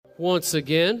Once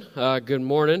again, good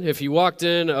morning. If you walked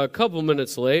in a couple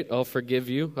minutes late, I'll forgive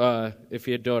you. If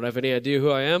you don't have any idea who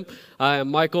I am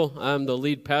Michael. I'm the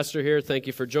lead pastor here. Thank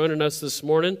you for joining us this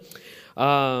morning.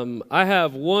 I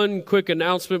have one quick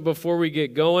announcement before we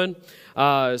get going.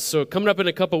 So coming up in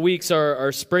a couple weeks,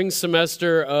 our spring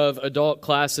semester of adult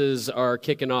classes are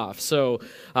kicking off. So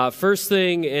first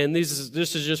thing, and this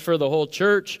is just for the whole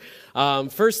church.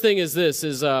 First thing is this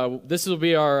will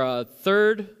be our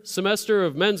third semester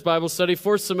of men's Bible study,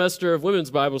 fourth semester of women's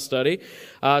Bible study.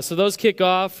 So those kick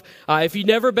off. If you've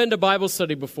never been to Bible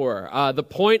study before, the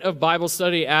point of Bible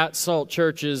study at Salt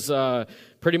Church is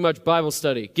pretty much Bible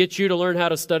study. Get you to learn how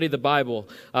to study the Bible.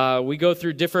 We go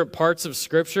through different parts of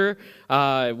Scripture.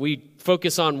 We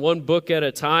focus on one book at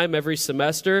a time every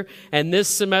semester. And this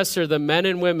semester, the men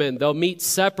and women, they'll meet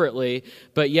separately,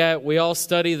 but yet we all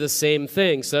study the same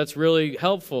thing. So that's really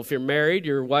helpful. If you're married,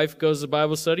 your wife goes to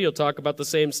Bible study, you'll talk about the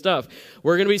same stuff.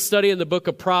 We're going to be studying the book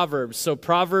of Proverbs. So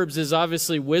Proverbs is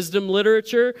obviously wisdom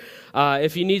literature.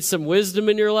 If you need some wisdom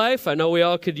in your life, I know we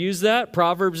all could use that.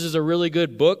 Proverbs is a really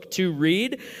good book to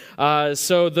read.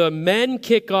 So the men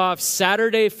kick off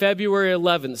Saturday, February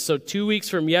 11th, so 2 weeks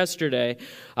from yesterday.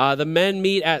 The men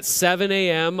meet at 7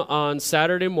 a.m. on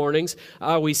Saturday mornings.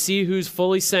 We see who's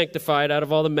fully sanctified out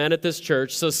of all the men at this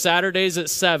church. So Saturdays at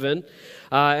 7.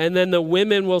 And then the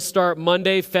women will start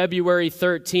Monday, February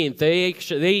 13th.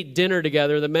 They eat dinner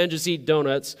together. The men just eat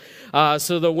donuts.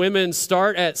 So the women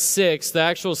start at 6. The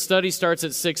actual study starts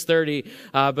at 6:30,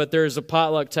 but there's a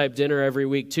potluck type dinner every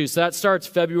week too. So that starts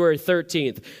February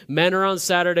 13th. Men are on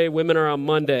Saturday, women are on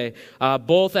Monday,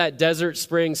 both at Desert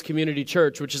Springs Community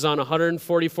Church, which is on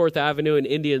 144th Avenue in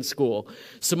Indian School.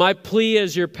 So my plea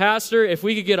as your pastor, if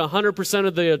we could get 100%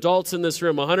 of the adults in this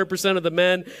room, 100% of the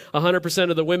men, 100%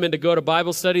 of the women to go to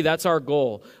Bible study, that's our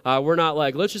goal. We're not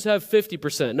like, let's just have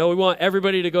 50%. No, we want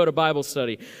everybody to go to Bible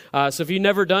study. So if you've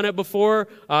never done it before,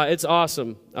 it's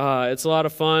awesome. It's a lot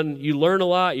of fun. You learn a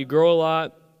lot. You grow a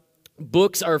lot.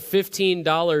 Books are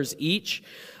 $15 each.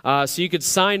 So you could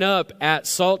sign up at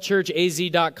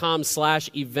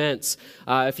saltchurchaz.com/events.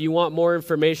 If you want more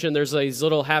information, there's a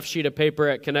little half sheet of paper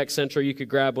at Connect Central. You could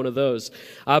grab one of those.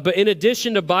 But in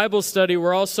addition to Bible study,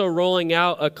 we're also rolling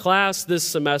out a class this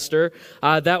semester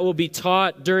that will be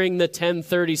taught during the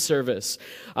 10:30 service.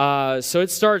 So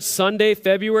it starts Sunday,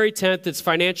 February 10th. It's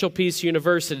Financial Peace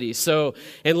University. So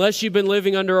unless you've been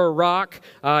living under a rock,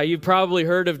 you've probably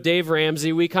heard of Dave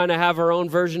Ramsey. We kind of have our own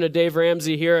version of Dave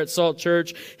Ramsey here at Salt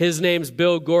Church. His name's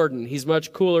Bill Gordon. He's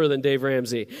much cooler than Dave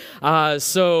Ramsey.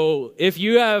 So if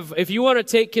you want to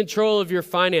take control of your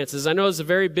finances, I know it's a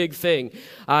very big thing.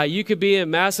 You could be in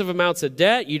massive amounts of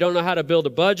debt. You don't know how to build a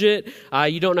budget.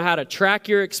 You don't know how to track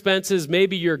your expenses.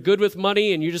 Maybe you're good with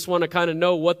money and you just want to kind of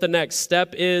know what the next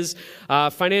step is.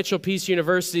 Financial Peace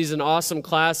University is an awesome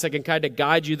class that can kind of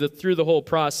guide you through the whole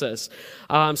process.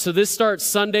 So this starts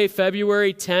Sunday,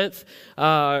 February 10th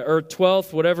or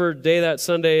 12th, whatever day that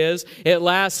Sunday is. It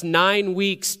lasts 9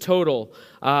 weeks total.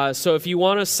 So if you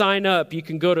want to sign up, you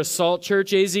can go to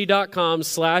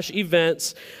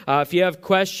saltchurchaz.com/events. If you have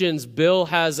questions, Bill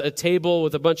has a table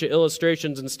with a bunch of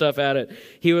illustrations and stuff at it.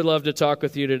 He would love to talk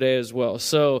with you today as well.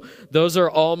 So those are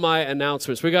all my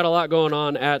announcements. We got a lot going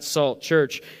on at Salt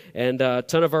Church. And a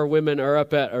ton of our women are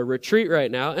up at a retreat right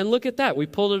now. And look at that. We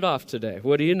pulled it off today.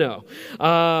 What do you know?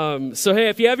 So, hey,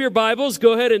 if you have your Bibles,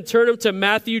 go ahead and turn them to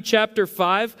Matthew chapter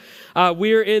 5.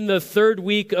 We're in the third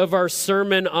week of our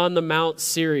Sermon on the Mount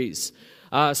series.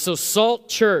 So Salt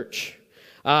Church.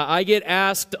 I get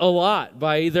asked a lot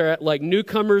by either like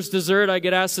Newcomer's Dessert, I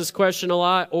get asked this question a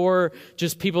lot, or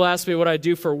just people ask me what I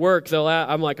do for work.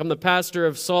 I'm the pastor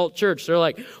of Salt Church. They're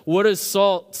like, what does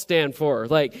SALT stand for?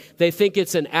 Like, they think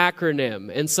it's an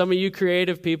acronym. And some of you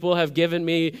creative people have given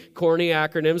me corny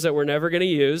acronyms that we're never going to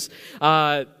use.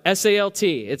 SALT,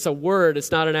 it's a word, it's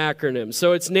not an acronym.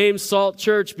 So it's named Salt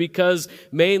Church because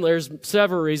there's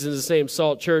several reasons it's named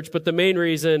Salt Church, but the main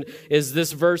reason is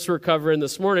this verse we're covering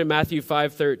this morning, Matthew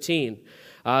 5:13.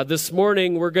 This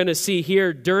morning, we're going to see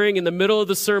here, in the middle of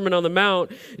the Sermon on the Mount,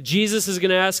 Jesus is going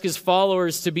to ask his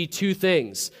followers to be two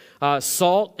things,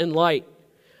 salt and light.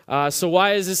 So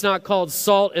why is this not called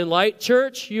Salt and Light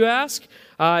Church, you ask?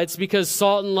 It's because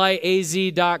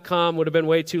saltandlightaz.com would have been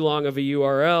way too long of a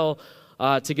URL.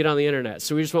 to get on the internet.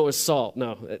 So we just went with salt.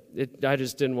 No, I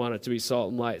just didn't want it to be salt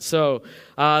and light. So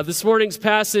this morning's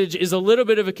passage is a little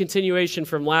bit of a continuation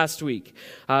from last week.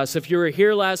 So if you were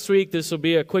here last week, this will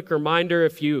be a quick reminder.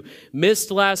 If you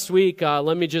missed last week,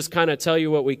 let me just kind of tell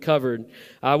you what we covered.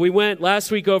 We went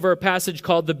last week over a passage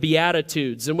called the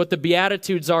Beatitudes. And what the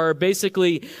Beatitudes are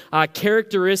basically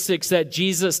characteristics that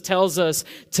Jesus tells us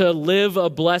to live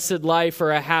a blessed life or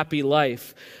a happy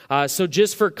life. So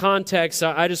just for context,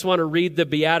 I just want to read the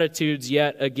Beatitudes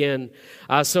yet again.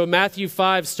 So Matthew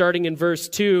 5, starting in verse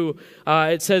 2,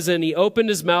 it says, "And he opened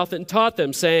his mouth and taught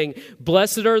them, saying,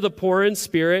 Blessed are the poor in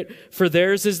spirit, for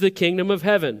theirs is the kingdom of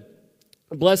heaven.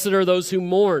 Blessed are those who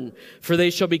mourn, for they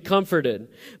shall be comforted.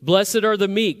 Blessed are the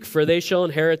meek, for they shall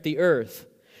inherit the earth.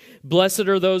 Blessed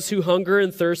are those who hunger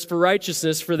and thirst for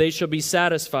righteousness, for they shall be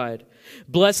satisfied.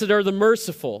 Blessed are the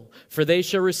merciful, for they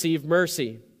shall receive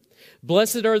mercy.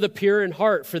 Blessed are the pure in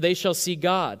heart, for they shall see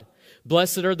God.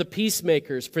 Blessed are the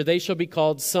peacemakers, for they shall be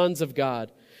called sons of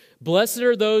God. Blessed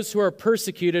are those who are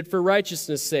persecuted for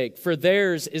righteousness' sake, for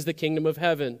theirs is the kingdom of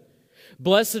heaven.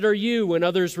 Blessed are you when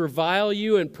others revile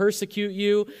you and persecute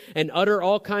you and utter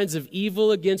all kinds of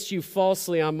evil against you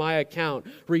falsely on my account.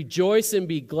 Rejoice and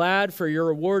be glad, for your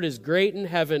reward is great in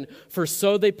heaven, for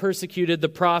so they persecuted the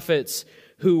prophets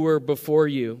who were before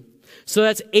you." So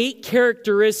that's 8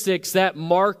 characteristics that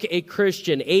mark a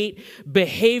Christian, 8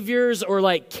 behaviors or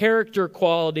like character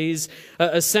qualities,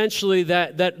 essentially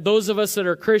that those of us that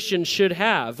are Christians should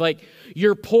have. Like,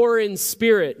 you're poor in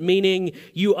spirit, meaning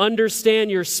you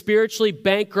understand you're spiritually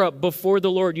bankrupt before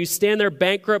the Lord. You stand there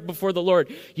bankrupt before the Lord.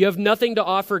 You have nothing to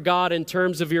offer God in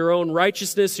terms of your own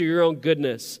righteousness or your own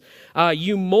goodness.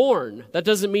 You mourn. That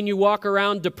doesn't mean you walk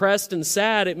around depressed and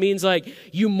sad. It means like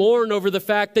you mourn over the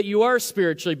fact that you are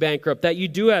spiritually bankrupt, that you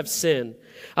do have sin.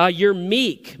 You're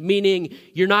meek, meaning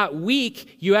you're not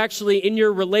weak. You actually, in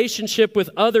your relationship with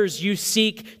others, you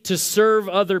seek to serve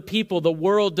other people. The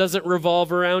world doesn't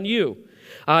revolve around you.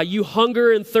 You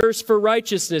hunger and thirst for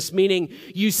righteousness, meaning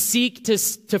you seek to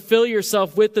fill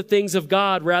yourself with the things of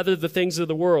God rather than the things of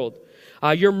the world.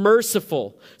 You're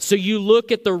merciful. So you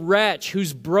look at the wretch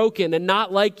who's broken and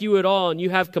not like you at all, and you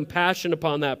have compassion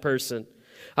upon that person.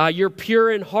 You're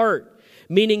pure in heart,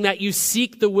 meaning that you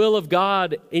seek the will of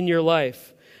God in your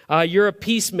life. You're a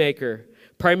peacemaker,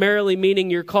 primarily meaning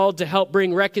you're called to help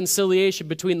bring reconciliation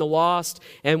between the lost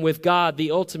and with God,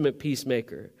 the ultimate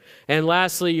peacemaker. And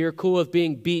lastly, you're cool with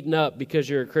being beaten up because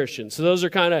you're a Christian. So those are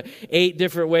kind of 8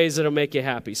 different ways that'll make you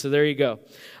happy. So there you go.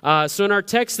 So in our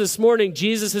text this morning,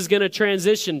 Jesus is going to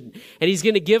transition, and he's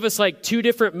going to give us like 2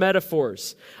 different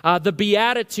metaphors. The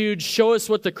Beatitudes show us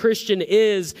what the Christian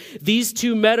is. These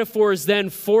 2 metaphors then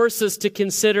force us to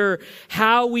consider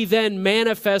how we then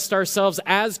manifest ourselves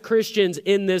as Christians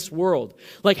in this world.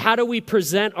 Like, how do we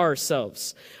present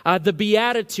ourselves? The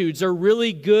Beatitudes are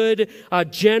really good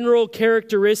general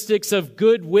characteristics of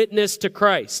good witness to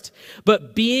Christ.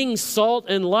 But being salt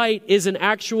and light is an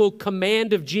actual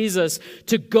command of Jesus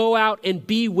to go out and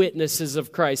be witnesses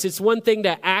of Christ. It's one thing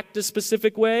to act a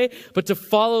specific way, but to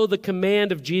follow the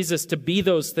command of Jesus to be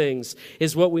those things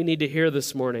is what we need to hear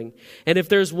this morning. And if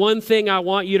there's one thing I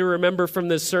want you to remember from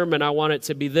this sermon, I want it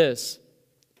to be this.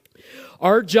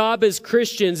 Our job as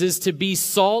Christians is to be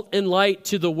salt and light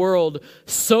to the world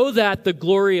so that the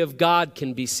glory of God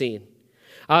can be seen.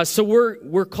 So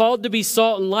we're called to be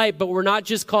salt and light, but we're not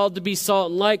just called to be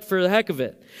salt and light for the heck of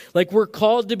it. Like, we're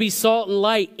called to be salt and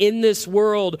light in this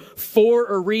world for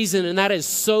a reason, and that is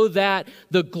so that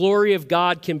the glory of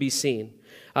God can be seen.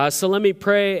 So let me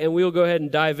pray, and we'll go ahead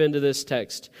and dive into this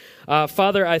text.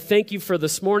 Father, I thank you for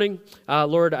this morning.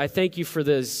 Lord, I thank you for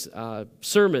this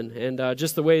sermon and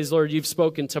just the ways, Lord, you've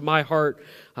spoken to my heart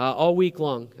all week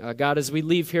long. God, as we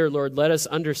leave here, Lord, let us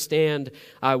understand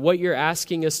what you're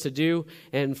asking us to do.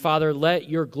 And Father, let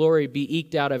your glory be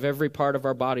eked out of every part of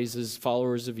our bodies as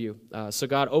followers of you. So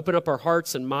God, open up our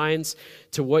hearts and minds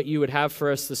to what you would have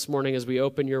for us this morning as we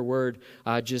open your word.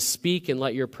 Just speak and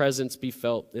let your presence be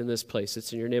felt in this place.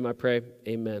 It's in your name I pray.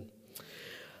 Amen.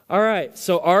 All right,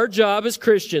 so our job as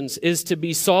Christians is to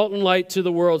be salt and light to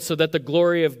the world so that the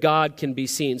glory of God can be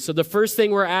seen. So the first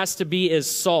thing we're asked to be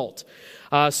is salt.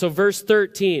 So verse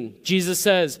 13, Jesus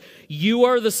says, "You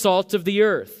are the salt of the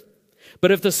earth.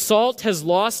 But if the salt has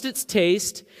lost its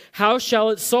taste, how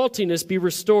shall its saltiness be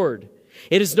restored?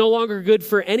 It is no longer good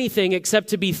for anything except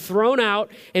to be thrown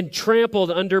out and trampled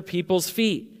under people's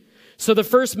feet." So the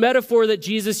first metaphor that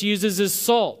Jesus uses is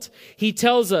salt. He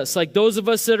tells us, like those of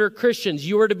us that are Christians,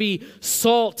 you are to be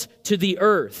salt to the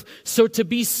earth. So to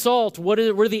be salt, what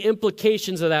are the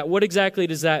implications of that? What exactly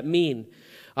does that mean?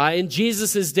 In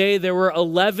Jesus' day, there were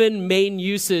 11 main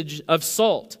usage of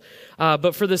salt.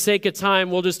 But for the sake of time,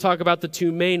 we'll just talk about the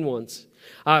two main ones.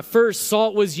 First,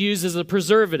 salt was used as a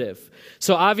preservative.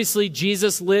 So obviously,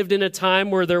 Jesus lived in a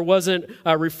time where there wasn't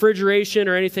refrigeration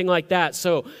or anything like that.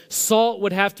 So salt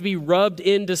would have to be rubbed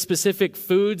into specific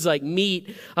foods like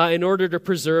meat in order to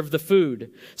preserve the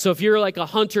food. So if you're like a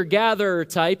hunter-gatherer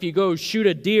type, you go shoot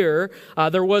a deer,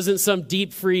 there wasn't some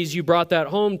deep freeze you brought that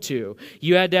home to.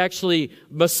 You had to actually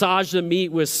massage the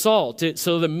meat with salt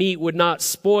so the meat would not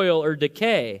spoil or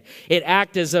decay. It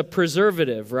acted as a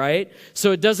preservative, right?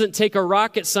 So it doesn't take a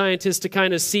rocket scientist to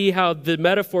kind of see how the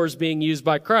metaphor is being used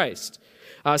by Christ.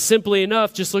 Simply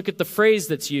enough, just look at the phrase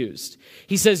that's used.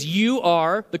 He says,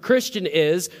 the Christian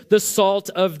is, the salt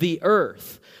of the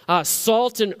earth.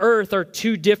 Salt and earth are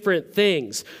two different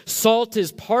things. Salt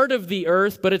is part of the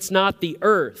earth, but it's not the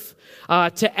earth.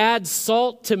 To add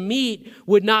salt to meat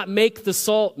would not make the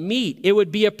salt meat. It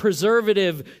would be a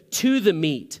preservative to the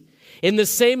meat. In the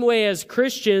same way as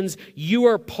Christians, you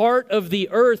are part of the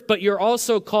earth, but you're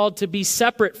also called to be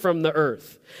separate from the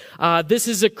earth. This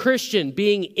is a Christian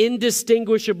being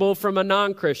indistinguishable from a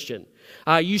non-Christian.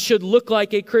 You should look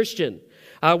like a Christian.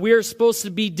 We are supposed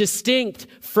to be distinct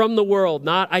from the world,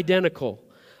 not identical.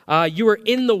 You are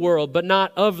in the world, but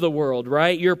not of the world,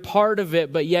 right? You're part of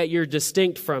it, but yet you're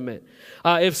distinct from it.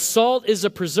 If salt is a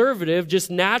preservative, just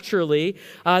naturally,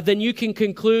 then you can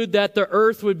conclude that the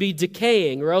earth would be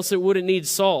decaying, or else it wouldn't need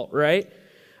salt, right?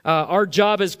 Our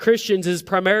job as Christians is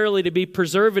primarily to be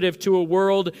preservative to a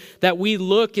world that we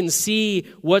look and see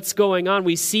what's going on.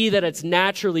 We see that it's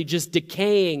naturally just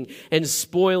decaying and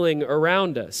spoiling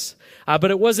around us.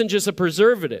 But it wasn't just a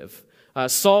preservative.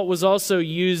 Salt was also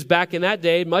used back in that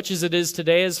day, much as it is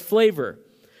today, as flavor.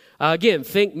 Again,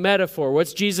 think metaphor.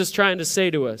 What's Jesus trying to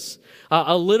say to us?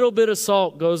 A little bit of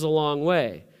salt goes a long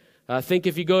way. Think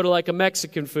if you go to like a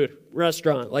Mexican food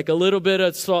restaurant, like a little bit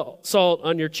of salt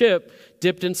on your chip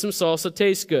dipped in some salsa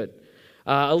tastes good.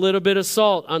 A little bit of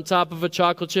salt on top of a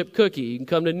chocolate chip cookie. You can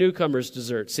come to Newcomer's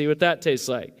Dessert, see what that tastes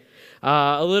like.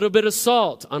 A little bit of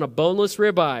salt on a boneless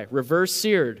ribeye, reverse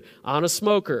seared, on a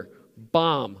smoker.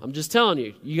 Bomb. I'm just telling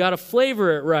you, you got to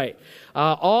flavor it right.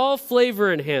 All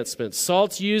flavor enhancements.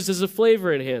 Salt's used as a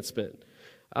flavor enhancement.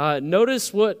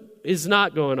 Notice what is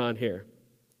not going on here.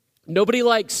 Nobody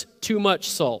likes too much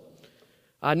salt.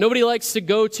 Nobody likes to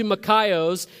go to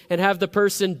Macayos and have the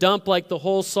person dump like the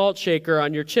whole salt shaker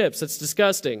on your chips. That's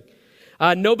disgusting.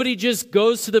 Nobody just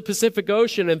goes to the Pacific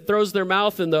Ocean and throws their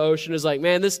mouth in the ocean and is like,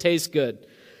 man, this tastes good.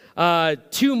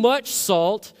 Too much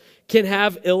salt can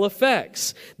have ill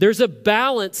effects. There's a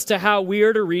balance to how we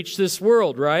are to reach this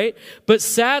world, right? But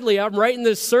sadly, I'm writing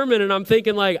this sermon and I'm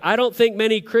thinking like, I don't think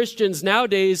many Christians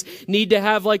nowadays need to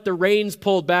have like the reins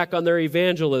pulled back on their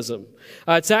evangelism.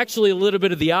 It's actually a little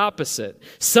bit of the opposite.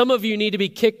 Some of you need to be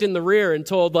kicked in the rear and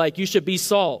told like, you should be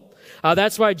salt.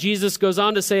 That's why Jesus goes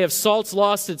on to say, if salt's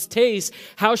lost its taste,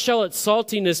 how shall its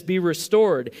saltiness be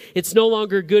restored? It's no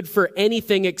longer good for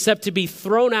anything except to be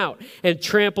thrown out and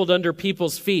trampled under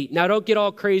people's feet. Now, don't get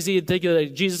all crazy and think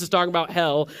that Jesus is talking about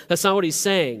hell. That's not what he's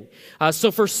saying.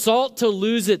 So for salt to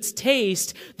lose its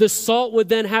taste, the salt would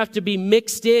then have to be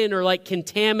mixed in or like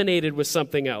contaminated with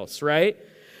something else, right?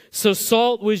 So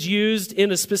salt was used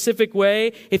in a specific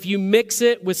way. If you mix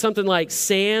it with something like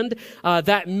sand,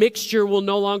 that mixture will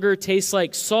no longer taste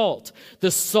like salt.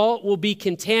 The salt will be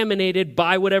contaminated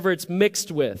by whatever it's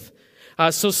mixed with.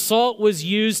 So salt was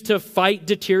used to fight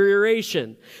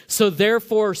deterioration. So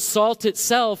therefore, salt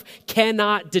itself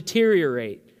cannot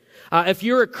deteriorate. If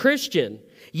you're a Christian,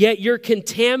 yet you're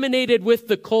contaminated with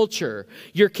the culture,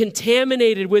 you're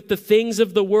contaminated with the things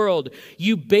of the world,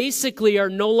 you basically are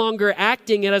no longer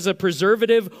acting as a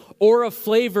preservative or a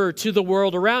flavor to the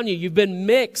world around you. You've been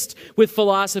mixed with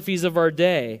philosophies of our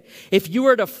day. If you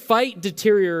are to fight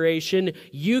deterioration,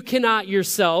 you cannot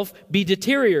yourself be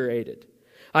deteriorated.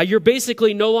 You're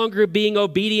basically no longer being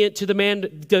obedient to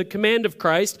the command of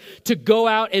Christ to go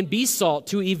out and be salt,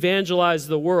 to evangelize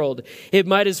the world. It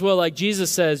might as well, like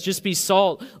Jesus says, just be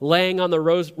salt laying on the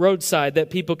roadside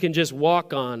that people can just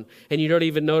walk on and you don't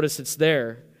even notice it's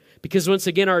there. Because once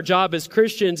again, our job as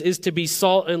Christians is to be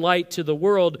salt and light to the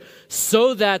world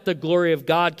so that the glory of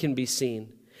God can be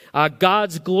seen.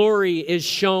 God's glory is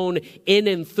shown in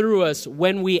and through us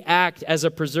when we act as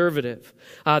a preservative.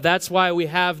 That's why we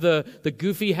have the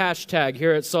goofy hashtag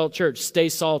here at Salt Church, stay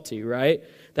salty, right?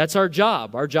 That's our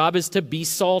job. Our job is to be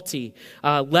salty.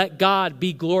 Let God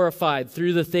be glorified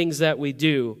through the things that we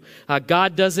do.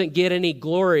 God doesn't get any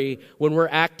glory when we're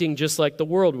acting just like the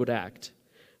world would act.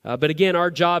 But again, our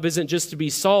job isn't just to be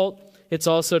salt, it's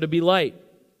also to be light.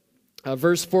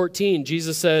 Verse 14,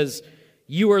 Jesus says,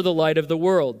 "You are the light of the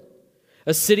world.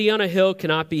 A city on a hill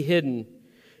cannot be hidden.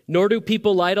 Nor do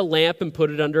people light a lamp and put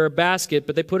it under a basket,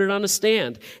 but they put it on a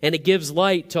stand, and it gives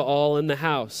light to all in the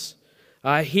house.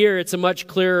 Here it's a much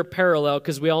clearer parallel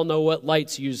because we all know what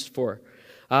light's used for.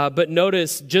 But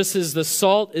notice, just as the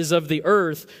salt is of the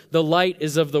earth, the light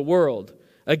is of the world.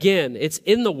 Again, it's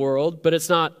in the world, but it's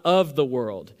not of the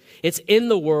world. It's in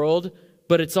the world,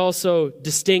 but it's also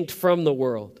distinct from the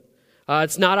world.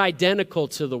 It's not identical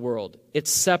to the world.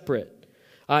 It's separate.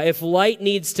 If light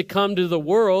needs to come to the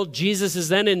world, Jesus is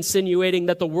then insinuating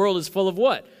that the world is full of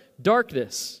what?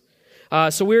 Darkness.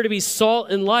 So we're to be salt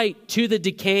and light to the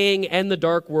decaying and the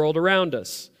dark world around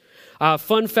us.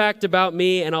 Fun fact about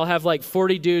me, and I'll have like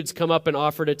 40 dudes come up and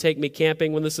offer to take me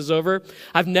camping when this is over.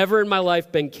 I've never in my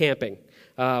life been camping.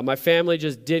 My family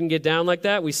just didn't get down like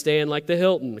that. We stay in like the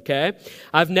Hilton, okay?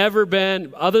 I've never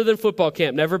been, other than football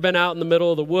camp, never been out in the middle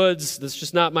of the woods. That's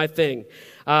just not my thing.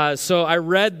 So I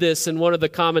read this in one of the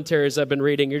commentaries I've been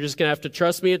reading. You're just going to have to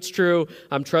trust me. It's true.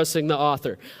 I'm trusting the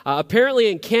author.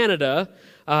 Apparently in Canada,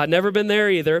 never been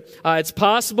there either, it's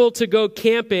possible to go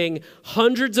camping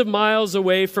hundreds of miles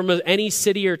away from any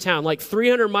city or town, like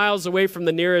 300 miles away from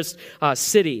the nearest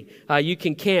city. You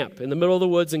can camp in the middle of the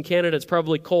woods in Canada. It's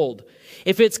probably cold.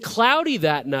 If it's cloudy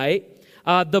that night,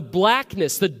 the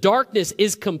blackness, the darkness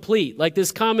is complete. Like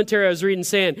this commentary I was reading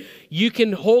saying, you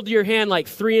can hold your hand like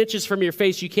 3 inches from your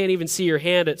face. You can't even see your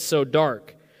hand. It's so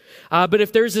dark. But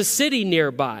if there's a city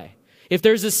nearby, if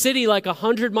there's a city like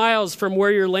 100 miles from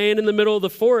where you're laying in the middle of the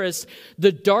forest,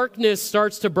 the darkness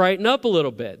starts to brighten up a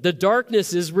little bit. The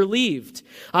darkness is relieved.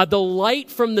 The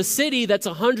light from the city that's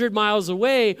 100 miles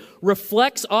away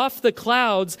reflects off the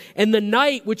clouds, and the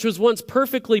night, which was once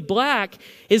perfectly black,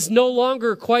 is no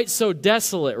longer quite so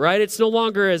desolate, right? It's no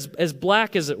longer as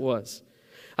black as it was.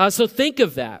 So think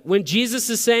of that. When Jesus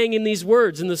is saying in these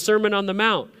words in the Sermon on the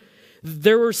Mount,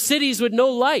 there were cities with no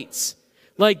lights.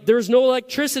 Like, there was no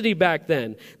electricity back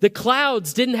then. The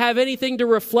clouds didn't have anything to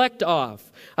reflect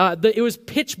off. It was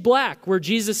pitch black where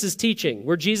Jesus is teaching,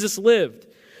 where Jesus lived.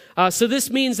 So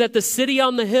this means that the city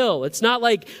on the hill, it's not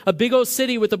like a big old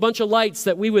city with a bunch of lights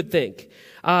that we would think.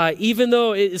 Even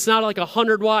though it's not like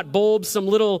 100-watt bulb, some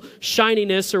little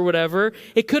shininess or whatever,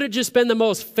 it could have just been the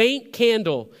most faint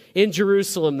candle in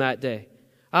Jerusalem that day.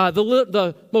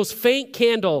 The most faint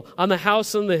candle on the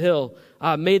house on the hill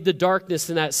made the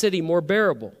darkness in that city more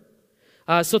bearable.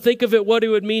 So think of it, what it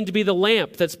would mean to be the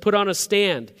lamp that's put on a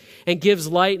stand and gives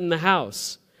light in the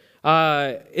house.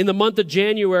 In the month of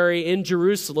January in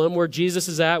Jerusalem, where Jesus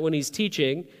is at when he's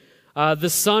teaching, the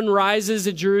sun rises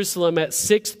in Jerusalem at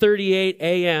 6:38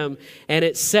 a.m. and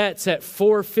it sets at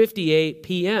 4:58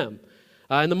 p.m.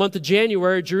 In the month of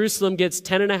January, Jerusalem gets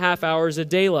 10 and a half hours of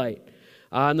daylight.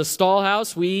 In the Stall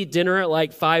House, we eat dinner at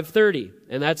like 5:30,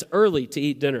 and that's early to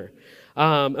eat dinner.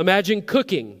 Imagine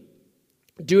cooking,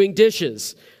 doing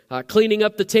dishes, cleaning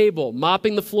up the table,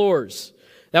 mopping the floors.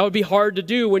 That would be hard to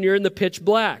do when you're in the pitch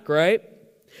black, right?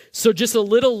 So just a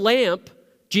little lamp,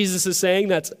 Jesus is saying,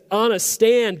 that's on a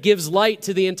stand gives light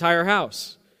to the entire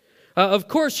house. Of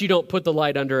course you don't put the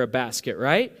light under a basket,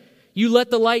 right? You let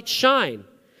the light shine.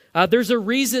 There's a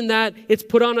reason that it's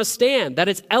put on a stand, that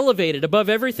it's elevated above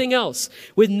everything else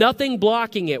with nothing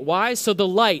blocking it. Why? So the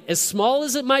light, as small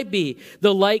as it might be,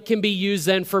 the light can be used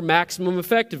then for maximum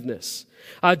effectiveness.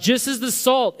 Just as the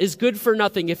salt is good for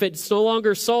nothing if it's no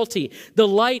longer salty, the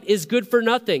light is good for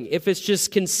nothing if it's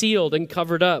just concealed and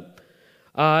covered up.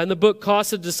 In the book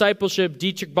Cost of Discipleship,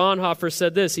 Dietrich Bonhoeffer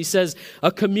said this. He says,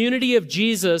 a community of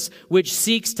Jesus which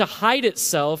seeks to hide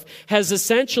itself has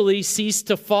essentially ceased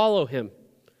to follow him.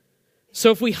 So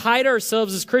if we hide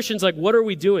ourselves as Christians, like, what are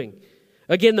we doing?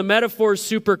 Again, the metaphor is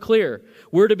super clear.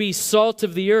 We're to be salt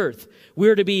of the earth.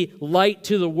 We're to be light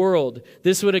to the world.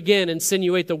 This would, again,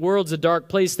 insinuate the world's a dark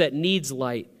place that needs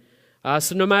light.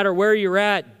 So no matter where you're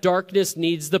at, darkness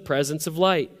needs the presence of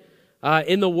light.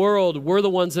 In the world, we're the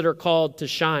ones that are called to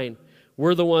shine.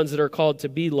 We're the ones that are called to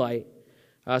be light.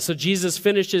 So Jesus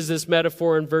finishes this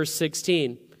metaphor in verse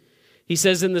 16. He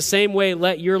says, in the same way,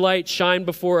 let your light shine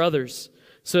before others,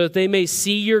 so that they may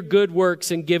see your good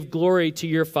works and give glory to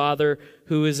your Father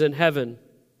who is in heaven.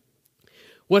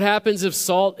 What happens if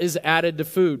salt is added to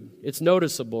food? It's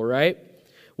noticeable, right?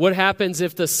 What happens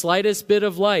if the slightest bit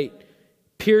of light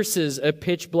pierces a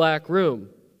pitch black room?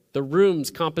 The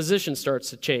room's composition starts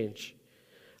to change.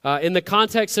 In the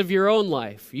context of your own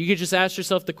life, you could just ask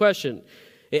yourself the question,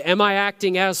 Am I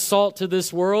acting as salt to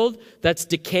this world that's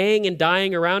decaying and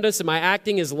dying around us? Am I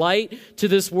acting as light to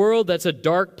this world that's a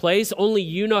dark place? Only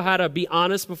you know how to be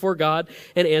honest before God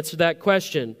and answer that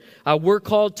question. We're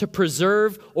called to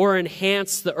preserve or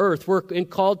enhance the earth. We're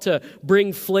called to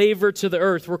bring flavor to the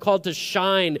earth. We're called to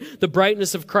shine the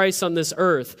brightness of Christ on this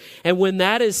earth. And when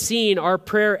that is seen, our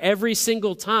prayer every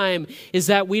single time is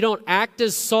that we don't act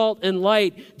as salt and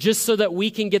light just so that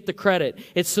we can get the credit.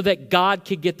 It's so that God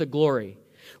could get the glory.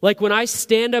 Like when I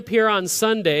stand up here on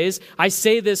Sundays, I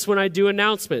say this when I do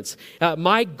announcements.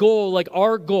 My goal, like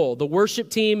our goal, the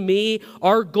worship team, me,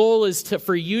 our goal is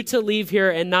for you to leave here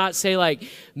and not say like,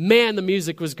 man, the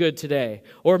music was good today.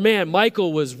 Or man,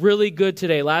 Michael was really good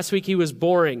today. Last week he was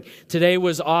boring. Today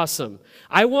was awesome.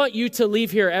 I want you to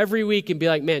leave here every week and be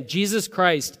like, man, Jesus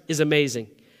Christ is amazing.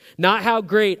 Not how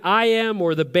great I am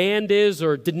or the band is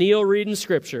or Daniil reading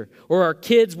scripture or our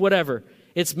kids, whatever.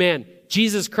 It's man,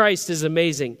 Jesus Christ is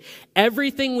amazing.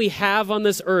 Everything we have on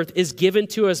this earth is given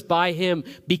to us by him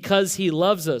because he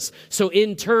loves us. So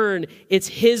in turn, it's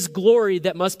his glory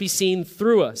that must be seen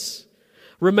through us.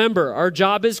 Remember, our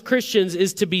job as Christians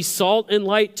is to be salt and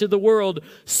light to the world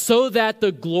so that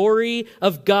the glory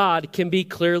of God can be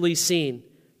clearly seen.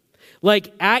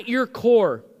 Like at your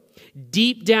core,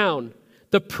 deep down,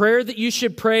 the prayer that you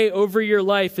should pray over your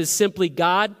life is simply,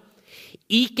 God,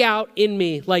 eke out in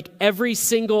me like every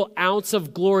single ounce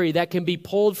of glory that can be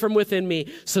pulled from within me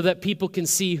so that people can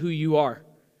see who you are.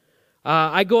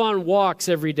 I go on walks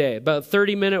every day, about a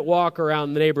 30-minute walk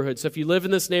around the neighborhood. So if you live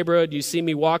in this neighborhood, you see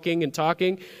me walking and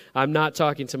talking, I'm not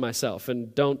talking to myself,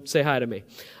 and don't say hi to me.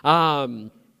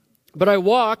 But I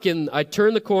walk and I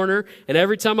turn the corner, and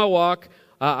every time I walk,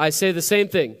 I say the same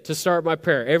thing to start my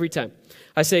prayer every time.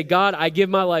 I say, God, I give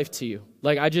my life to you.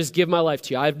 Like, I just give my life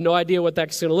to you. I have no idea what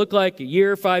that's going to look like a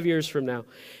year, 5 years from now.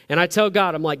 And I tell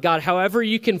God, I'm like, God, however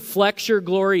you can flex your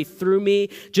glory through me,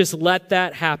 just let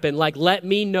that happen. Like, let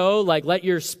me know, like, let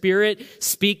your spirit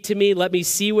speak to me. Let me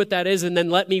see what that is. And then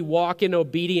let me walk in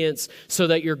obedience so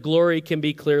that your glory can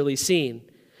be clearly seen.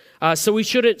 So we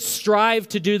shouldn't strive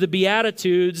to do the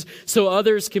Beatitudes so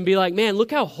others can be like, man,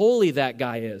 look how holy that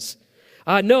guy is.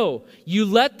 No, you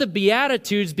let the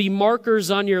Beatitudes be markers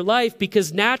on your life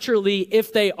because naturally,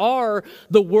 if they are,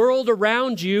 the world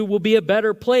around you will be a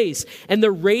better place and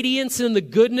the radiance and the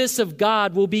goodness of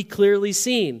God will be clearly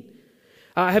seen.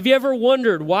 Have you ever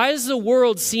wondered, why does the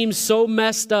world seem so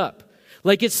messed up?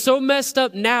 Like it's so messed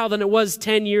up now than it was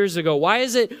 10 years ago. Why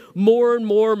is it more and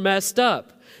more messed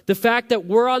up? The fact that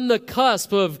we're on the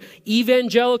cusp of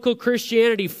evangelical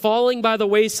Christianity falling by the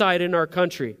wayside in our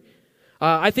country.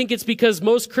 I think it's because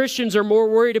most Christians are more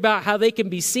worried about how they can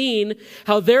be seen,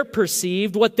 how they're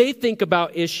perceived, what they think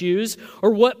about issues,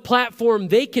 or what platform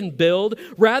they can build,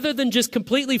 rather than just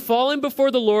completely falling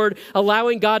before the Lord,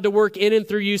 allowing God to work in and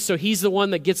through you so he's the one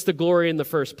that gets the glory in the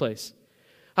first place.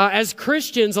 As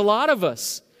Christians, a lot of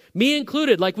us, me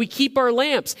included, like we keep our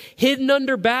lamps hidden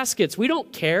under baskets. We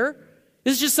don't care.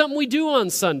 This is just something we do on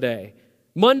Sunday.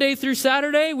 Monday through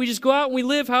Saturday, we just go out and we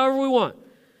live however we want.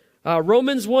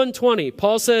 Romans 1:20,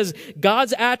 Paul says,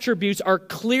 God's attributes are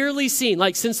clearly seen.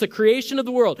 Like since the creation of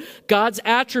the world, God's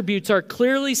attributes are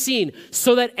clearly seen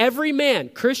so that every man,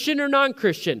 Christian or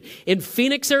non-Christian, in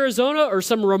Phoenix, Arizona, or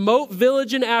some remote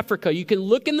village in Africa, you can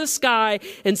look in the sky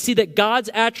and see that God's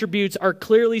attributes are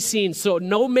clearly seen. So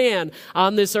no man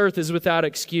on this earth is without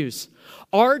excuse.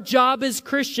 Our job as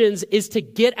Christians is to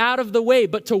get out of the way,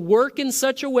 but to work in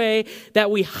such a way that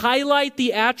we highlight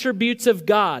the attributes of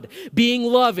God, being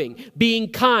loving, being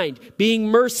kind, being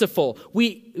merciful.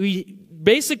 We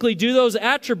basically do those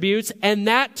attributes, and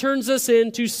that turns us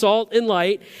into salt and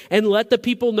light and let the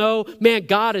people know, man,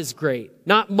 God is great.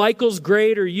 Not Michael's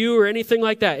great or you or anything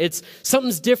like that. It's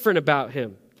something's different about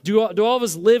him. Do all of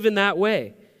us live in that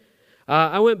way?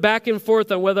 I went back and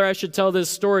forth on whether I should tell this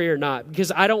story or not,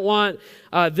 because I don't want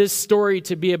this story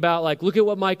to be about like, look at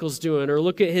what Michael's doing or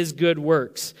look at his good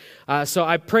works. So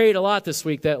I prayed a lot this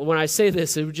week that when I say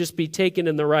this, it would just be taken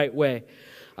in the right way.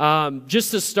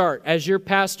 Just to start, as your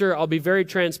pastor, I'll be very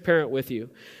transparent with you.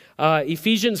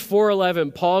 Ephesians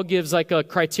 4:11, Paul gives like a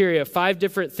criteria, 5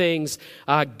 different things,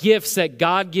 gifts that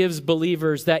God gives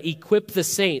believers that equip the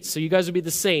saints. So you guys would be the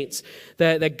saints,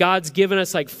 that God's given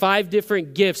us like 5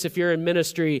 different gifts if you're in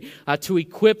ministry to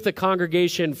equip the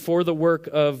congregation for the work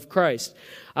of Christ.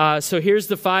 So here's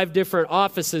the 5 different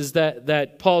offices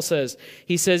that Paul says.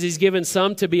 He says he's given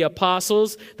some to be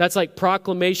apostles. That's like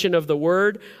proclamation of the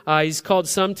word. He's called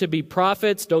some to be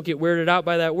prophets. Don't get weirded out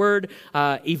by that word.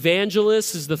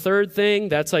 Evangelists is the 3rd thing.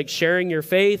 That's like sharing your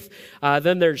faith.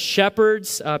 Then there's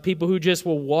shepherds, people who just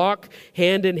will walk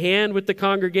hand in hand with the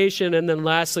congregation. And then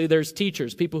lastly, there's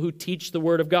teachers, people who teach the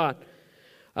word of God.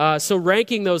 So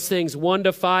ranking those things 1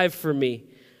 to 5 for me.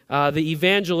 The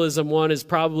evangelism one is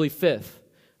probably 5th.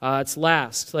 It's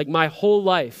last. Like my whole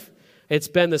life, it's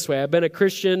been this way. I've been a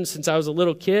Christian since I was a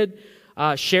little kid.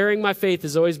 Sharing my faith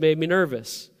has always made me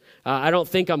nervous. I don't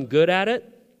think I'm good at it.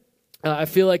 I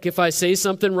feel like if I say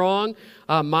something wrong,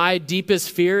 my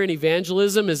deepest fear in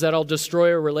evangelism is that I'll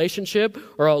destroy a relationship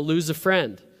or I'll lose a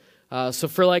friend. So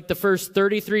for like the first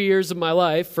 33 years of my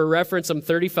life, for reference, I'm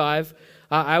 35,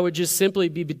 I would just simply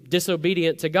be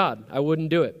disobedient to God. I wouldn't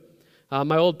do it.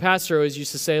 My old pastor always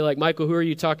used to say, like, Michael, who are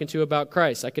you talking to about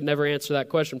Christ? I could never answer that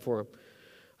question for him.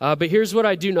 But here's what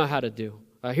I do know how to do.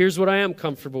 Here's what I am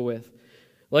comfortable with.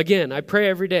 Well, again, I pray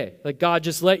every day. Like, God,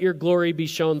 just let your glory be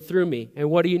shown through me. And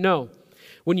what do you know?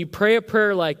 When you pray a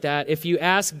prayer like that, if you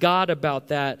ask God about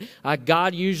that,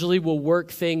 God usually will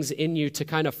work things in you to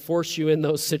kind of force you in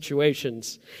those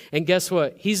situations. And guess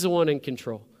what? He's the one in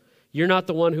control. You're not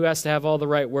the one who has to have all the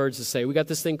right words to say. We got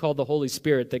this thing called the Holy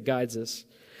Spirit that guides us.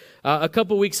 A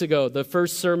couple weeks ago, the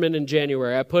first sermon in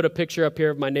January, I put a picture up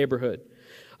here of my neighborhood.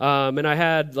 And I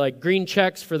had like green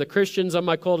checks for the Christians on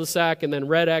my cul-de-sac and then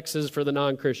red X's for the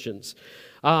non-Christians.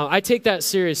 I take that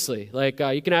seriously. Like,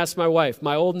 you can ask my wife.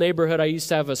 My old neighborhood, I used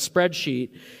to have a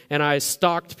spreadsheet, and I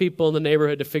stalked people in the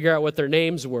neighborhood to figure out what their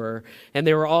names were. And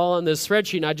they were all on this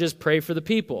spreadsheet, and I just pray for the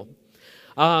people.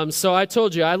 So I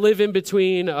told you, I live in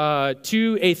between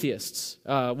 2 atheists.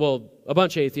 A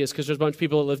bunch of atheists, because there's a bunch of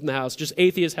people that live in the house. Just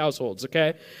atheist households,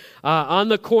 okay? On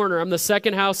the corner, I'm the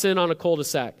second house in on a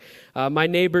cul-de-sac. My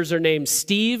neighbors are named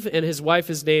Steve, and his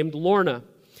wife is named Lorna.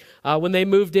 When they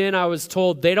moved in, I was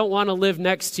told they don't want to live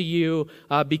next to you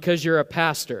because you're a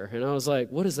pastor. And I was like,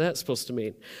 what is that supposed to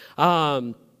mean?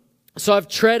 So I've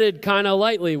treaded kind of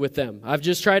lightly with them. I've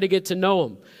just tried to get to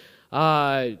know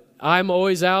them. I'm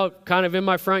always out kind of in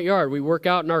my front yard. We work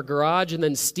out in our garage, and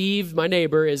then Steve, my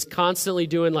neighbor, is constantly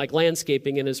doing like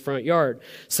landscaping in his front yard.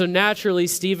 So naturally,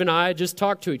 Steve and I just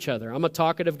talk to each other. I'm a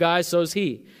talkative guy, so is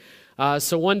he.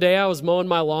 So one day I was mowing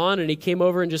my lawn, and he came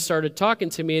over and just started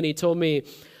talking to me, and he told me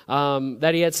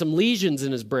that he had some lesions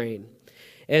in his brain.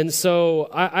 And so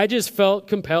I just felt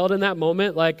compelled in that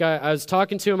moment. Like I was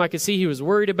talking to him, I could see he was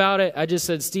worried about it. I just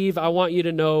said, Steve, I want you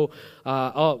to know,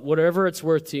 whatever it's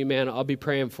worth to you, man, I'll be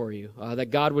praying for you, that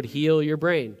God would heal your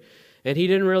brain. And he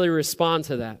didn't really respond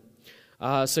to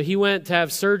that. So he went to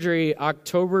have surgery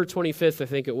October 25th, I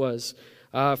think it was.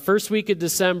 First week of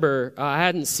December, I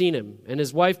hadn't seen him. And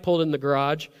his wife pulled in the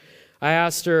garage. I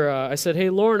asked her, I said, hey,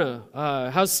 Lorna,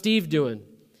 how's Steve doing?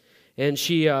 And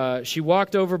she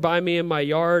walked over by me in my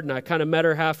yard, and I kind of met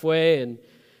her halfway, and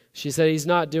she said, he's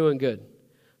not doing good.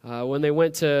 When they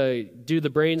went to do the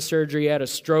brain surgery, he had a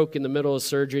stroke in the middle of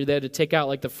surgery. They had to take out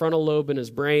like the frontal lobe in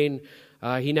his brain.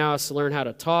 He now has to learn how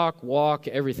to talk, walk,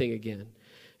 everything again.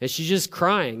 And she's just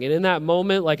crying. And in that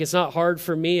moment, like, it's not hard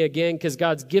for me, again, because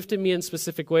God's gifted me in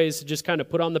specific ways to just kind of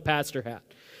put on the pastor hat.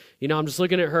 You know, I'm just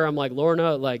looking at her. I'm like,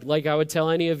 Lorna, like I would tell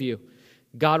any of you,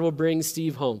 God will bring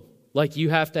Steve home. Like, you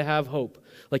have to have hope.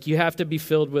 Like, you have to be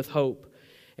filled with hope.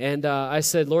 And I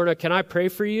said, Lorna, can I pray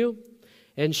for you?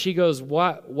 And she goes,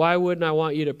 why wouldn't I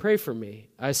want you to pray for me?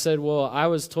 I said, well, I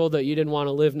was told that you didn't want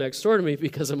to live next door to me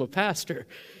because I'm a pastor.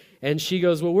 And she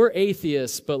goes, well, we're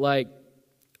atheists, but like,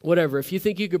 whatever. If you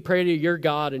think you could pray to your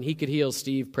God and he could heal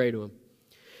Steve, pray to him.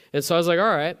 And so I was like, all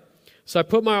right. So I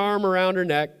put my arm around her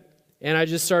neck, and I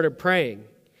just started praying.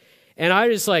 And I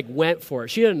just like went for it.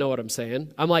 She didn't know what I'm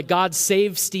saying. I'm like, God,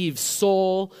 save Steve's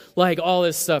soul, like all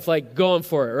this stuff, like going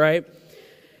for it, right?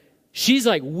 She's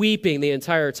like weeping the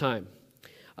entire time.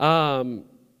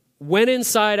 Went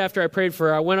inside after I prayed for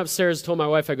her. I went upstairs, told my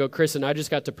wife, I go, Kristen, I just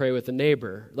got to pray with a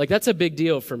neighbor. Like, that's a big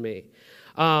deal for me.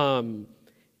 And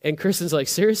Kristen's like,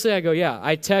 seriously? I go, yeah.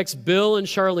 I text Bill and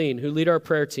Charlene, who lead our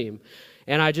prayer team.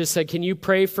 And I just said, can you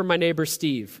pray for my neighbor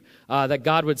Steve, that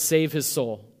God would save his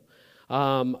soul?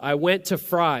 I went to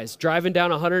Fry's, driving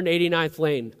down 189th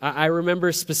Lane. I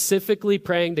remember specifically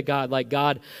praying to God, like,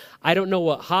 God, I don't know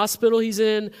what hospital he's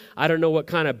in. I don't know what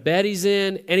kind of bed he's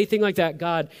in, anything like that.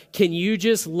 God, can you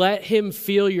just let him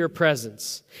feel your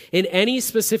presence in any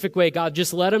specific way? God,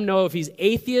 just let him know if he's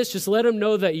atheist, just let him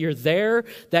know that you're there,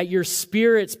 that your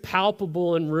spirit's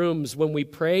palpable in rooms when we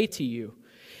pray to you.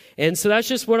 And so that's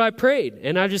just what I prayed,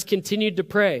 and I just continued to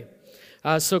pray.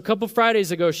 So a couple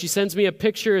Fridays ago, she sends me a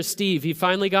picture of Steve. He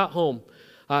finally got home.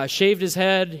 shaved his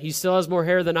head. He still has more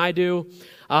hair than I do.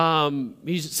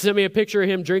 He sent me a picture of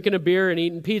him drinking a beer and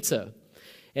eating pizza.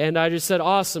 And I just said,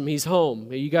 awesome, he's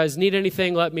home. You guys need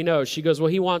anything, let me know. She goes, well,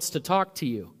 he wants to talk to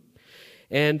you.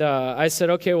 And I said,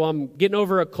 okay, well, I'm getting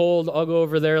over a cold. I'll go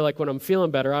over there like when I'm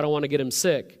feeling better. I don't want to get him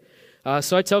sick.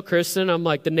 So I tell Kristen, I'm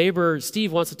like, the neighbor,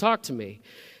 Steve, wants to talk to me.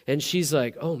 And she's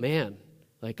like, oh, man.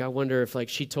 Like, I wonder if, like,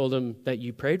 she told him that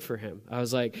you prayed for him. I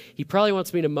was like, he probably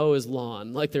wants me to mow his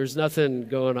lawn. Like, there's nothing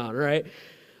going on, right?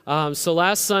 So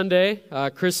last Sunday,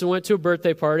 Kristen went to a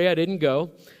birthday party. I didn't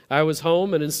go. I was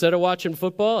home, and instead of watching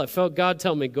football, I felt God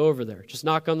tell me, go over there. Just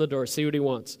knock on the door, see what he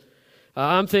wants.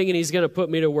 I'm thinking he's going to put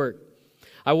me to work.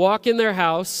 I walk in their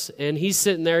house, and he's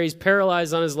sitting there. He's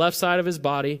paralyzed on his left side of his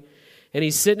body, and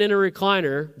he's sitting in a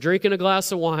recliner, drinking a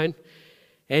glass of wine,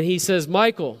 and he says,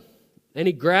 Michael, and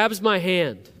he grabs my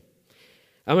hand.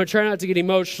 I'm going to try not to get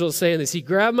emotional saying this. He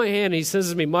grabbed my hand, and he says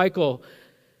to me, Michael,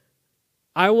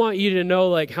 I want you to know,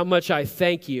 like, how much I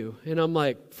thank you. And I'm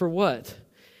like, for what?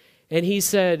 And he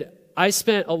said, I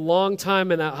spent a long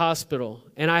time in that hospital,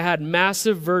 and I had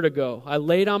massive vertigo. I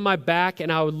laid on my back,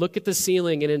 and I would look at the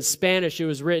ceiling, and in Spanish, it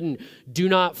was written, do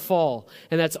not fall.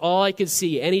 And that's all I could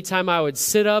see. Anytime I would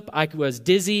sit up, I was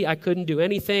dizzy. I couldn't do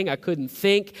anything. I couldn't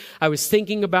think. I was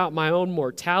thinking about my own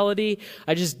mortality.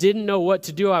 I just didn't know what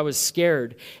to do. I was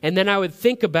scared. And then I would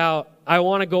think about, I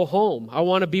want to go home. I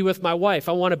want to be with my wife.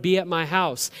 I want to be at my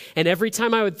house. And every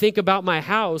time I would think about my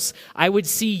house, I would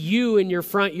see you in your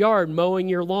front yard mowing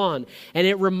your lawn. And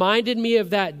it reminded me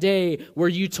of that day where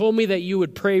you told me that you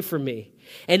would pray for me.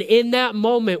 And in that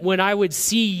moment, when I would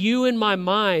see you in my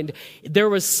mind, there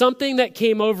was something that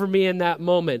came over me in that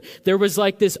moment. There was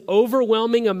like this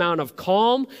overwhelming amount of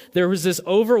calm. There was this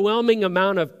overwhelming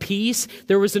amount of peace.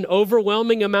 There was an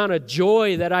overwhelming amount of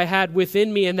joy that I had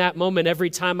within me in that moment every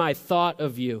time I thought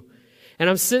of you. And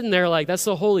I'm sitting there like, that's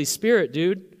the Holy Spirit,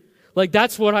 dude. Like,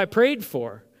 that's what I prayed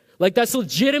for. Like, that's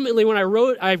legitimately when I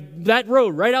wrote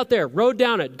right out there, wrote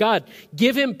down it. God,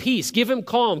 give him peace, give him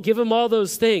calm, give him all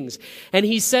those things. And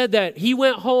he said that he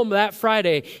went home that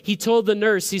Friday. He told the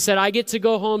nurse, he said, I get to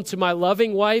go home to my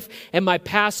loving wife and my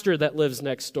pastor that lives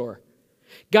next door.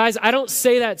 Guys, I don't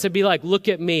say that to be like, look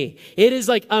at me. It is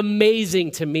like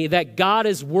amazing to me that God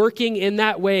is working in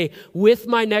that way with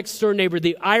my next door neighbor.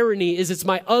 The irony is it's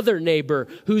my other neighbor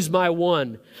who's my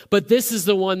one. But this is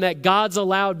the one that God's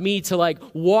allowed me to like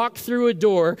walk through a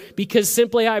door because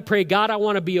simply I pray, God, I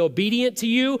want to be obedient to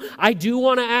you. I do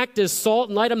want to act as salt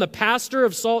and light. I'm the pastor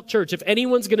of Salt Church. If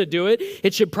anyone's going to do it,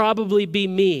 it should probably be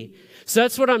me. So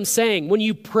that's what I'm saying. When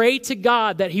you pray to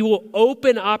God that he will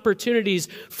open opportunities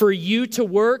for you to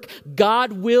work,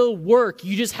 God will work.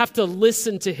 You just have to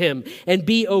listen to him and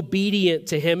be obedient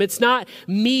to him. It's not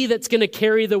me that's going to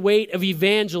carry the weight of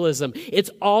evangelism.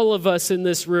 It's all of us in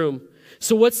this room.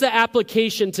 So what's the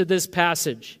application to this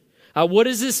passage? What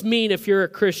does this mean if you're a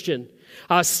Christian?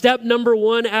 Step number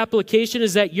one application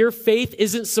is that your faith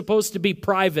isn't supposed to be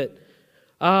private.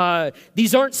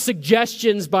 These aren't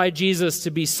suggestions by Jesus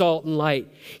to be salt and light.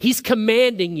 He's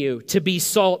commanding you to be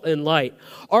salt and light.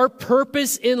 Our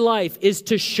purpose in life is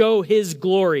to show his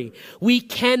glory. We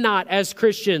cannot, as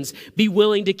Christians, be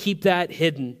willing to keep that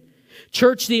hidden.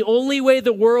 Church, the only way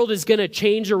the world is going to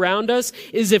change around us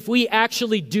is if we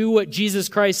actually do what Jesus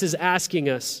Christ is asking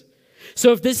us.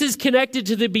 So if this is connected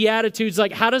to the Beatitudes,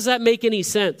 like, how does that make any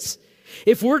sense?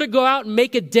 If we're to go out and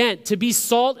make a dent, to be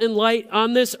salt and light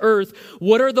on this earth,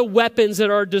 what are the weapons at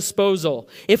our disposal?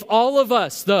 If all of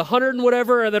us, the 100 and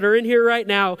whatever that are in here right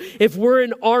now, if we're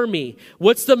an army,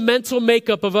 what's the mental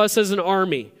makeup of us as an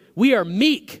army? We are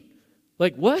meek.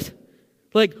 Like what?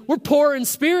 Like we're poor in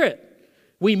spirit.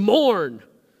 We mourn.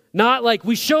 Not like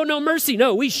we show no mercy.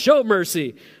 No, we show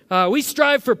mercy. We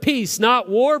strive for peace, not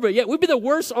war, but yet we'd be the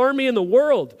worst army in the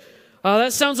world.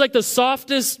 That sounds like the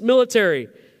softest military.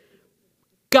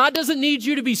 God doesn't need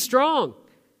you to be strong.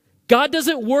 God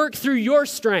doesn't work through your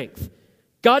strength.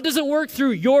 God doesn't work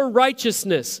through your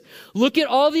righteousness. Look at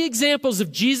all the examples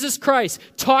of Jesus Christ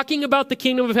talking about the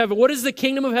kingdom of heaven. What is the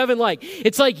kingdom of heaven like?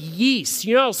 It's like yeast.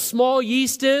 You know how small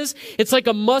yeast is? It's like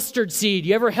a mustard seed.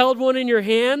 You ever held one in your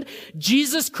hand?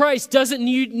 Jesus Christ doesn't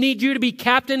need you to be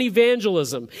Captain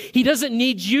Evangelism. He doesn't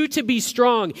need you to be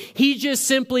strong. He just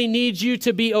simply needs you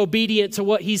to be obedient to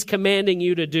what he's commanding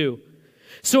you to do.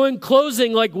 So in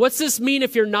closing, like, what's this mean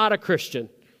if you're not a Christian?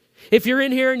 If you're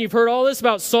in here and you've heard all this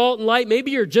about salt and light,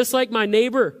 maybe you're just like my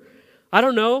neighbor. I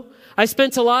don't know. I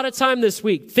spent a lot of time this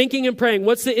week thinking and praying,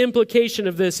 what's the implication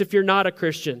of this if you're not a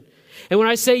Christian? And when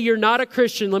I say you're not a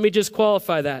Christian, let me just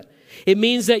qualify that. It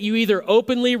means that you either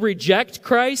openly reject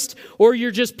Christ or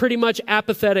you're just pretty much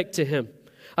apathetic to him.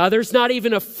 There's not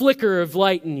even a flicker of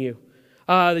light in you.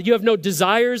 You have no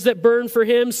desires that burn for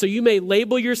him, so you may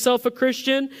label yourself a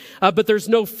Christian, but there's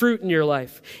no fruit in your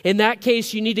life. In that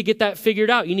case, you need to get that figured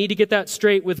out. You need to get that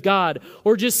straight with God.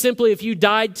 Or just simply, if you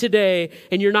died today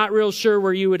and you're not real sure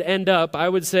where you would end up, I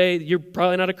would say you're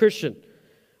probably not a Christian.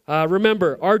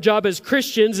 Remember, our job as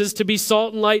Christians is to be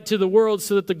salt and light to the world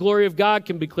so that the glory of God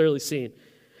can be clearly seen.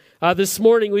 This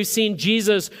morning, we've seen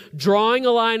Jesus drawing a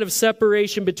line of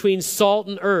separation between salt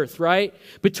and earth, right?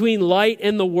 Between light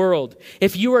and the world.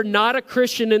 If you are not a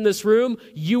Christian in this room,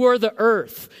 you are the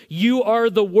earth. You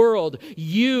are the world.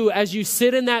 You, as you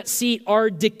sit in that seat, are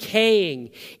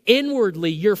decaying. Inwardly,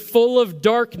 you're full of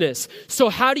darkness. So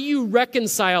how do you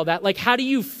reconcile that? Like, how do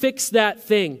you fix that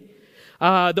thing?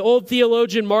 The old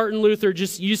theologian Martin Luther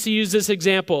just used to use this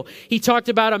example. He talked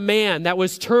about a man that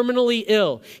was terminally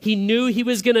ill. He knew he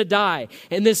was going to die.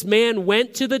 And this man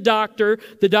went to the doctor.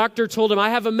 The doctor told him,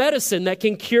 I have a medicine that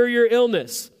can cure your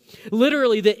illness.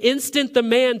 Literally, the instant the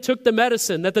man took the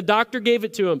medicine, that the doctor gave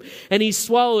it to him, and he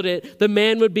swallowed it, the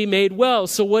man would be made well.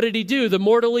 So what did he do? The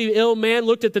mortally ill man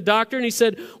looked at the doctor and he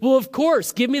said, well, of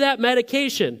course, give me that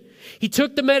medication. He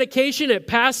took the medication, it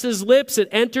passed his lips, it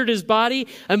entered his body.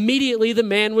 Immediately, the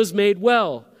man was made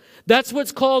well. That's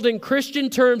what's called in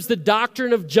Christian terms the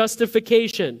doctrine of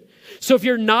justification. So if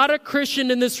you're not a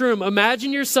Christian in this room,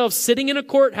 imagine yourself sitting in a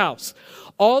courthouse.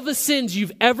 All the sins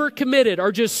you've ever committed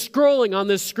are just scrolling on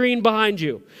this screen behind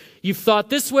you. You've thought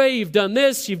this way, you've done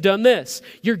this, you've done this.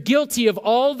 You're guilty of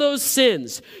all those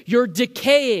sins. You're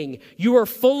decaying. You are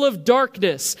full of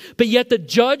darkness. But yet the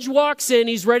judge walks in,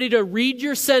 he's ready to read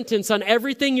your sentence on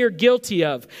everything you're guilty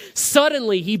of.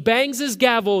 Suddenly, he bangs his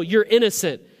gavel, you're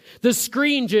innocent. The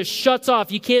screen just shuts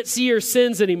off. You can't see your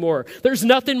sins anymore. There's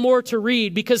nothing more to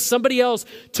read because somebody else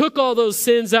took all those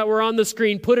sins that were on the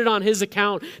screen, put it on his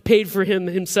account, paid for him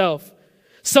himself.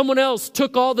 Someone else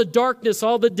took all the darkness,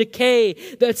 all the decay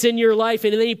that's in your life,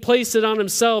 and then he placed it on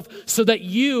himself so that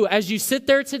you, as you sit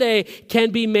there today,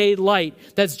 can be made light.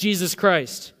 That's Jesus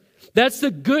Christ. That's the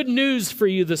good news for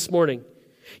you this morning.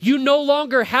 You no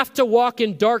longer have to walk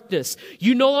in darkness.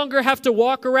 You no longer have to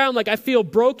walk around like I feel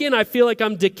broken. I feel like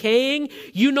I'm decaying.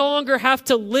 You no longer have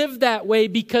to live that way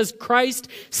because Christ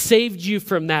saved you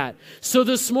from that. So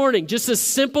this morning, just a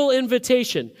simple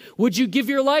invitation. Would you give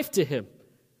your life to him?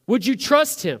 Would you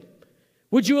trust him?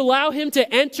 Would you allow him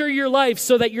to enter your life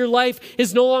so that your life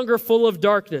is no longer full of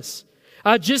darkness?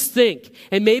 Just think,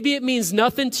 and maybe it means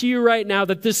nothing to you right now,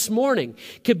 that this morning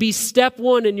could be step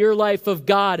one in your life of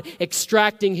God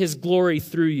extracting his glory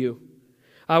through you.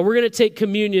 We're going to take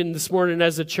communion this morning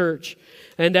as a church.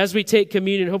 And as we take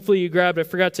communion, hopefully you grabbed, I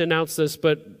forgot to announce this,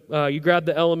 but you grabbed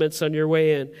the elements on your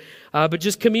way in. But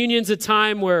just communion's a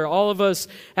time where all of us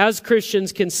as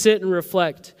Christians can sit and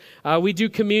reflect. We do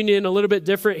communion a little bit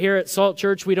different here at Salt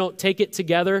Church. We don't take it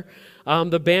together.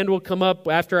 The band will come up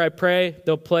after I pray.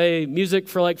 They'll play music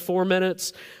for like 4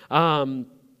 minutes.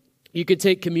 You can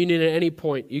take communion at any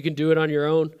point. You can do it on your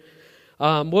own.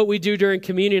 What we do during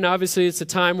communion, obviously, it's a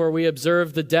time where we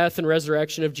observe the death and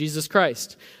resurrection of Jesus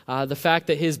Christ. The fact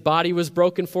that his body was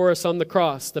broken for us on the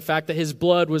cross. The fact that his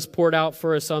blood was poured out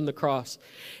for us on the cross.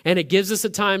 And it gives us a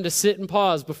time to sit and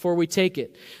pause before we take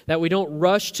it. That we don't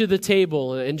rush to the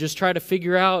table and just try to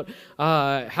figure out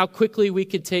how quickly we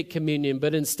could take communion.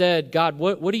 But instead, God,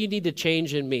 what do you need to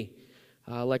change in me?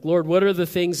 Lord, what are the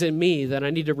things in me that I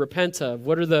need to repent of?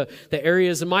 What are the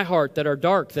areas in my heart that are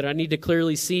dark that I need to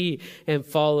clearly see and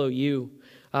follow you?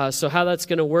 So how that's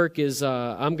going to work is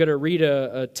I'm going to read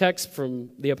a text from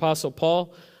the Apostle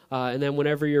Paul, and then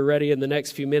whenever you're ready in the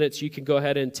next few minutes, you can go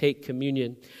ahead and take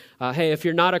communion. Hey, if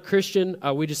you're not a Christian,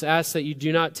 we just ask that you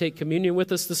do not take communion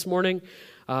with us this morning.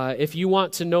 If you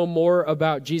want to know more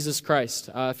about Jesus Christ,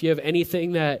 if you have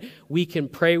anything that we can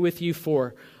pray with you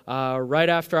for, right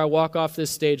after I walk off this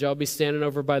stage, I'll be standing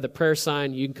over by the prayer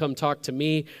sign. You can come talk to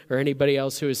me or anybody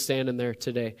else who is standing there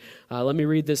today. Let me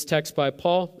read this text by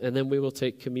Paul, and then we will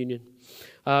take communion.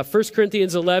 1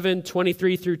 Corinthians 11,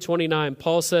 23 through 29,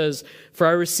 Paul says, "For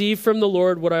I received from the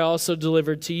Lord what I also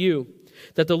delivered to you,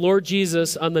 that the Lord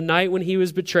Jesus, on the night when he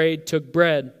was betrayed, took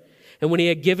bread. And when he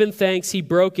had given thanks, he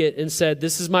broke it and said,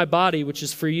 'This is my body, which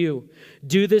is for you.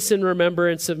 Do this in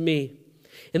remembrance of me.'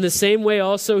 In the same way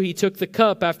also he took the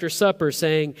cup after supper,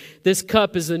 saying, 'This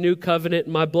cup is the new covenant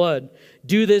in my blood.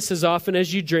 Do this as often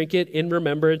as you drink it in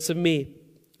remembrance of me.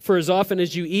 For as often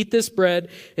as you eat this bread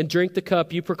and drink the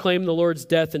cup, you proclaim the Lord's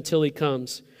death until he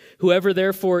comes. Whoever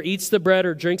therefore eats the bread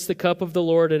or drinks the cup of the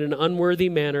Lord in an unworthy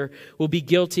manner will be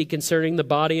guilty concerning the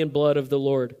body and blood of the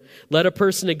Lord. Let a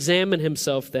person examine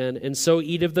himself then, and so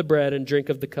eat of the bread and drink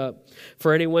of the cup.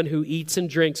 For anyone who eats and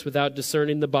drinks without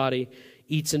discerning the body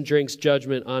eats and drinks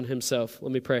judgment on himself."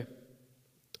 Let me pray.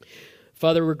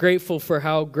 Father, we're grateful for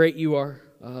how great you are.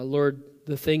 Lord,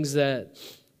 the things that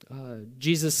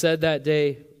Jesus said that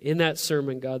day in that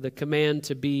sermon, God, the command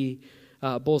to be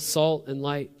both salt and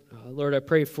light. Lord, I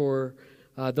pray for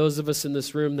those of us in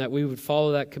this room that we would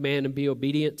follow that command and be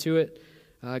obedient to it.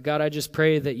 God, I just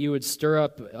pray that you would stir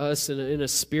up us in a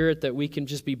spirit that we can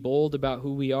just be bold about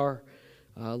who we are.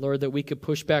 Lord, that we could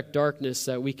push back darkness,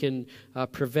 that we can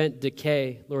prevent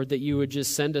decay. Lord, that you would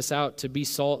just send us out to be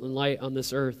salt and light on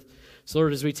this earth. So,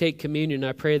 Lord, as we take communion,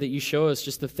 I pray that you show us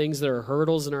just the things that are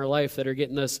hurdles in our life that are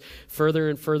getting us further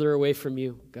and further away from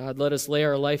you. God, let us lay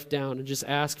our life down and just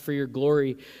ask for your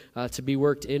glory to be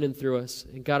worked in and through us.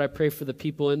 And God, I pray for the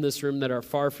people in this room that are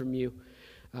far from you.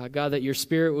 God, that your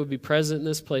Spirit would be present in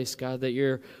this place. God, that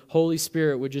your Holy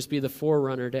Spirit would just be the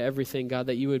forerunner to everything. God,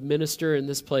 that you would minister in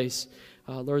this place.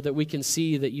 Lord, that we can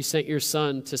see that you sent your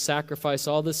Son to sacrifice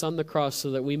all this on the cross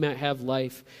so that we might have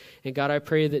life. And God, I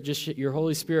pray that just your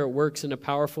Holy Spirit works in a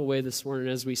powerful way this morning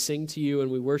as we sing to you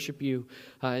and we worship you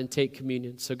and take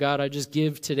communion. So God, I just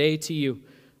give today to you.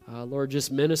 Lord,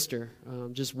 just minister.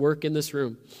 Just work in this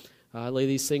room. I lay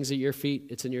these things at your feet.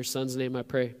 It's in your Son's name I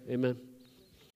pray. Amen.